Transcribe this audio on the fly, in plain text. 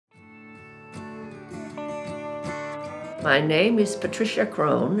My name is Patricia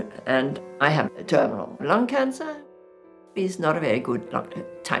Crone, and I have terminal lung cancer. It's not a very good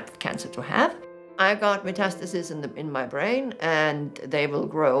type of cancer to have. I got metastases in my brain, and they will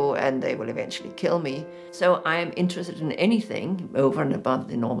grow and they will eventually kill me. So I am interested in anything over and above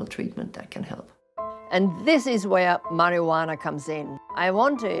the normal treatment that can help. And this is where marijuana comes in. I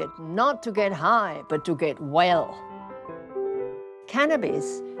wanted not to get high, but to get well.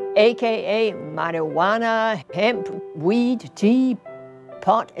 Cannabis, aka marijuana, hemp, weed, tea,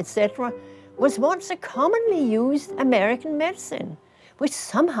 pot, etc., was once a commonly used American medicine, which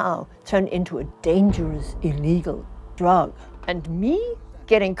somehow turned into a dangerous, illegal drug. And me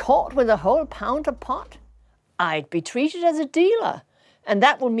getting caught with a whole pound of pot? I'd be treated as a dealer, and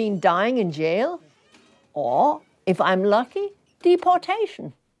that would mean dying in jail, or, if I'm lucky,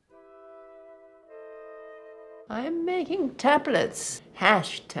 deportation. I'm making tablets,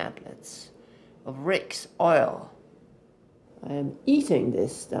 hash tablets, of Rick's oil. I am eating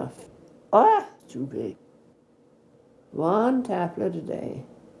this stuff. Ah, too big. 1 tablet a day.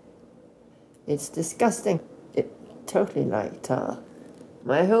 It's disgusting. It's totally like tar.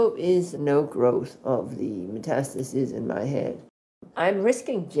 My hope is no growth of the metastases in my head. I'm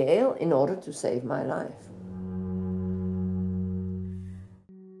risking jail in order to save my life.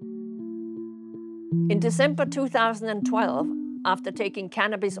 In December 2012, after taking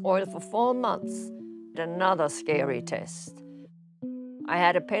cannabis oil for 4 months, another scary test. I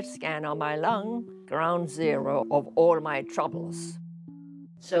had a PET scan on my lung, ground zero of all my troubles.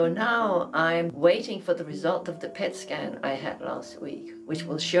 So now I'm waiting for the result of the PET scan I had last week, which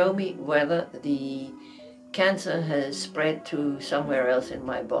will show me whether the cancer has spread to somewhere else in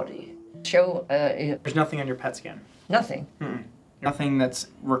my body. There's nothing on your PET scan? Nothing. Nothing that's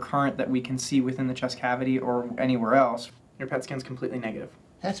recurrent that we can see within the chest cavity or anywhere else. Your PET scan's completely negative.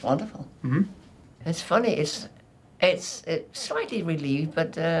 That's wonderful. It's funny, it's slightly relieved,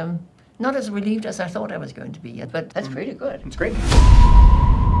 but not as relieved as I thought I was going to be yet, but that's pretty good. It's great.